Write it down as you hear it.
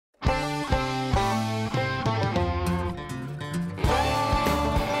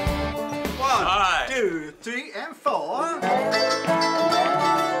2, 3, and 4.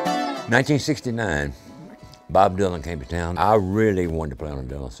 1969, Bob Dylan came to town. I really wanted to play on a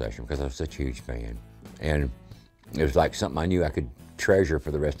Dylan session because I was such a huge fan. And it was like something I knew I could treasure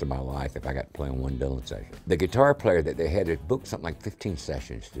for the rest of my life if I got to play on one Dylan session. The guitar player that they had booked something like 15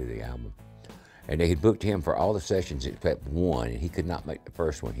 sessions to do the album. And they had booked him for all the sessions except one, and he could not make the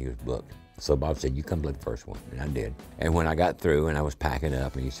first one. He was booked. So Bob said, you come play the first one, and I did. And when I got through and I was packing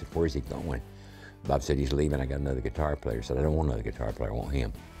up, and he said, where's he going? Bob said, he's leaving, I got another guitar player. I said, I don't want another guitar player, I want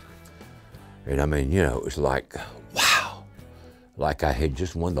him. And I mean, you know, it was like, wow, like I had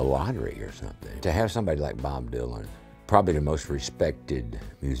just won the lottery or something. To have somebody like Bob Dylan, probably the most respected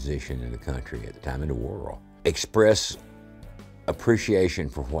musician in the country at the time, in the world, express appreciation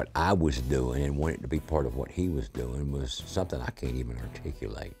for what I was doing and wanted to be part of what he was doing was something I can't even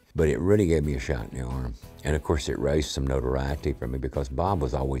articulate. But it really gave me a shot in the arm. And of course it raised some notoriety for me because Bob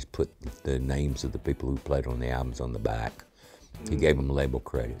was always put the names of the people who played on the albums on the back. He gave them label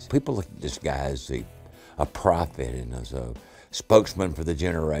credits. People look at this guy as a prophet and as a spokesman for the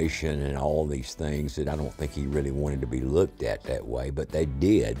generation and all these things that I don't think he really wanted to be looked at that way, but they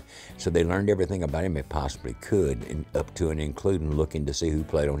did. So they learned everything about him they possibly could, and up to and including looking to see who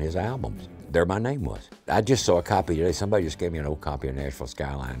played on his albums. There my name was. I just saw a copy today. Somebody just gave me an old copy of Nashville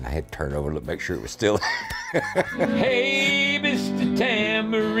Skyline, and I had to turn it over to make sure it was still Hey, Mr.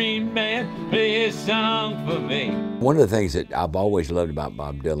 Tambourine Man, play a song for me. One of the things that I've always loved about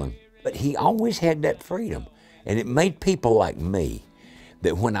Bob Dylan, but he always had that freedom. And it made people like me,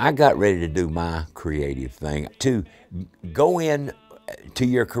 that when I got ready to do my creative thing, to go in to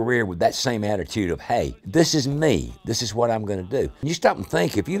your career with that same attitude of, hey, this is me, this is what I'm gonna do. And you stop and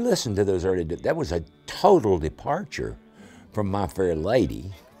think, if you listen to those early, that was a total departure from My Fair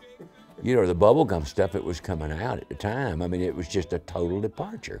Lady. You know, the bubblegum stuff that was coming out at the time. I mean, it was just a total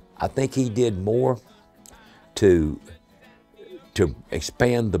departure. I think he did more to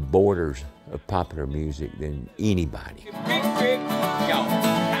expand the borders of popular music than anybody. You've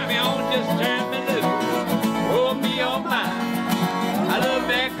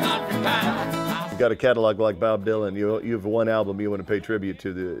got a catalog like Bob Dylan. You have one album you want to pay tribute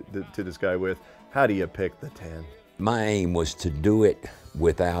to this guy with. How do you pick the 10? My aim was to do it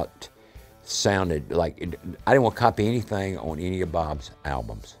without sounding like, I didn't want to copy anything on any of Bob's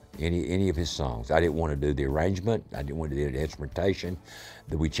albums. Any of his songs. I didn't want to do the arrangement. I didn't want to do the instrumentation.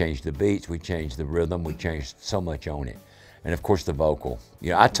 We changed the beats, we changed the rhythm, we changed so much on it. And of course the vocal.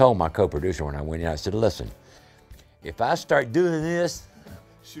 You know, I told my co-producer when I went in, I said, listen, if I start doing this,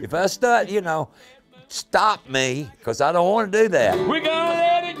 if I start, you know, stop me, because I don't want to do that. We're gonna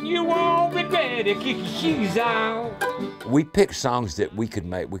let it and you won't regret it. Kick your shoes out. We picked songs that we could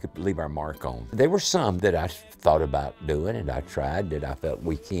leave our mark on. There were some that I thought about doing and I tried that I felt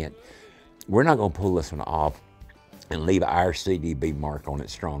we're not gonna pull this one off and leave our CDB mark on it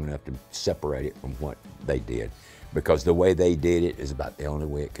strong enough to separate it from what they did. Because the way they did it is about the only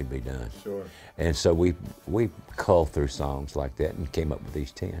way it could be done. Sure. And so we culled through songs like that and came up with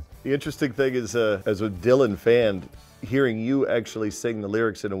these 10. The interesting thing is, as a Dylan fan, hearing you actually sing the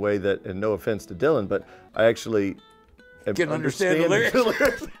lyrics in a way that, and no offense to Dylan, but I actually can understand the lyrics. All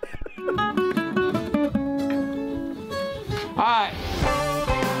right.